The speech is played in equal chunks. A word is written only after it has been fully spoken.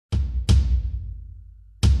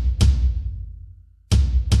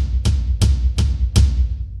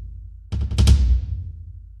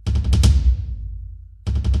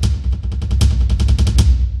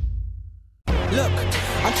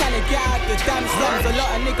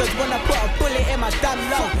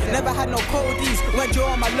Never had no coldies, went you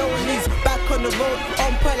on my low knees. Back on the road,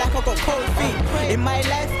 on point like I got cold feet. In my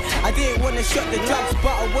life, I didn't want to shut the drugs,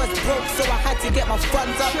 but I was broke, so I had to get my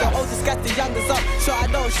funds up. The oldest got the youngest up, so I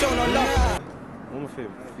don't show no love. One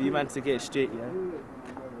thing, for you man to get it straight, yeah?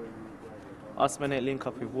 Us man ain't link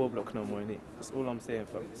up with Warblock no more, innit? That's all I'm saying,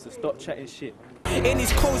 fam. So stop chatting shit. In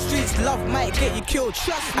these cold streets, love might get you killed.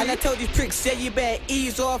 And I tell these pricks, yeah, you better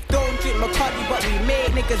ease off. Don't drink McCartney, but we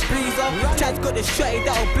made niggas breeze off. Chad's got the shotty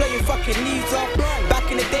that'll blow your fucking knees off.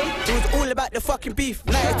 Back in the day, it was all about the fucking beef.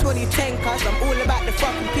 Now it's 2010, cuz I'm all about the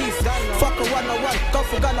fucking peace. Fuck a 101, go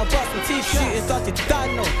for gun, I bought some teeth. Shooting started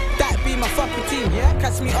done, no, that be my fucking team.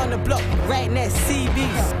 Catch me on the block, right next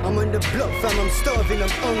CBs. I'm on the block, fam, I'm starving, I'm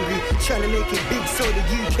hungry. Trying to make it big so the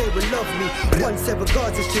UK will love me. 1-7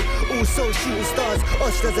 guards and shit, also shooting stars.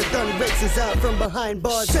 Hustlers are done, Rex is out from behind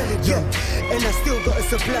bars. Yeah, and I still gotta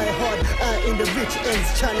supply hard out in the rich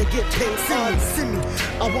ends, trying to get paid hard. See me,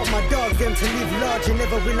 I want my dogs, them to live large, and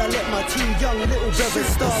never will I let my 2 young little brothers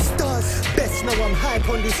starve. Stars, best know I'm hype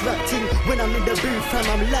on this rap thing. When I'm in the booth, fam,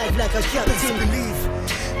 I'm live like a captain. Believe.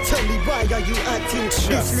 Tell me why are you acting this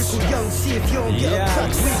little young, see if you don't get a crack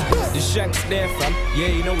with. The shank's there, fam. Yeah,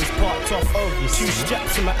 you know it's parked off. 2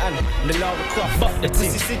 straps in my hand, the Lara Croft. Fuck the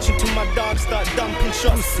pussy stitching to my dog, start dumping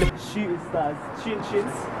shots. Shooting stars, chins,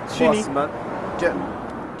 Trini. Man,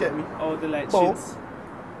 get me. Oh, the light chins.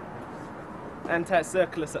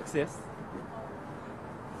 Anti-circular success.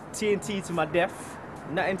 TNT to my death.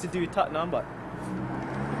 Nothing to do with Tottenham, but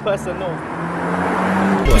person knows.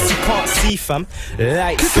 Pussy can't see, fam.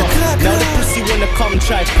 Lights off. Now the pussy wanna come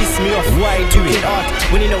try piss me off. Why do it hard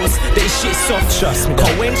when he knows that his shit's soft? Trust me.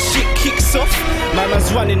 Cause when shit kicks off, my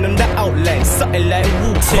man's running on that outline, something like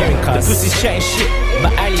Wu tearing. The pussy's chatting shit,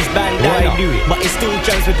 but Ali's bandana. Why do it? But it still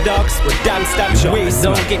jams with dogs with damn stature.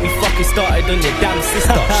 Don't get me fucking started on your damn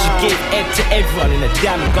sister. She gave head to everyone in a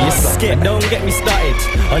damn Gaza. Don't get me started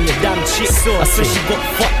on your damn chick. I swear she got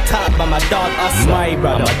fucked up by my dog Hustler. My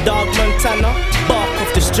brother, my dog Montana. Bark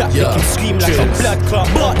off the strap, make him scream like a blood clot.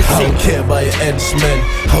 I don't care about your henchmen.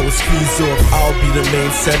 I will squeeze off, I'll be the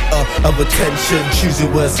main center of attention. Choose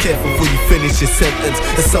your words careful before you finish your sentence.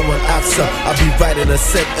 If someone asks her, I'll be writing a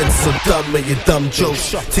sentence. So dumb and your dumb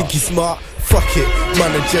jokes. Think you smart? Fuck it,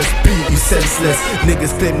 man, I just beat you senseless.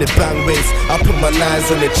 Niggas claim they bang race. I put my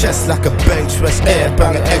knives on their chest like a bench press. Air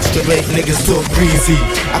bang an extra rate. Niggas talk greasy.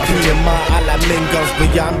 I clean them out, I like men guns,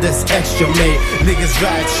 but yeah, I'm just extra mate. Niggas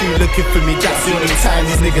ride you looking for me, that's the only time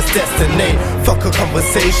these niggas destinate. Fuck a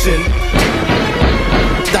conversation.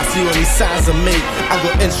 That's the only sounds I make. I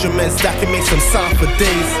got instruments that can make some sound for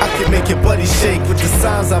days. I can make your body shake with the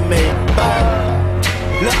sounds I make.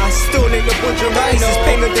 Look, I still ain't the bunch of rice. It's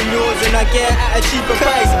payment than yours and I get it at a cheaper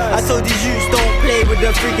price. I told these youths don't play with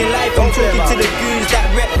the freaking life. I'm talking to the goons that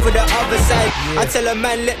rep for the other side. I tell a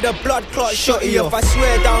man let the blood clot shotty off. I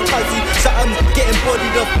swear down cuzzy, something getting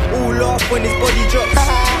bodied off. All off when his body drops.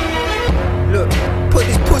 Look, put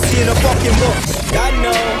this pussy in a fucking box. I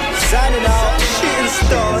know, signing out, shooting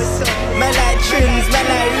stars. Man like Trins, man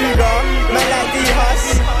like Uga, man like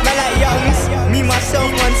D.Hustler, man like Youngs, me myself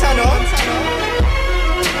Montana.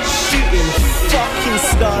 Shooting fucking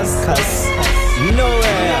stars, cuz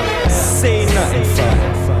nowhere, say nothing,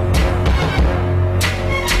 fam.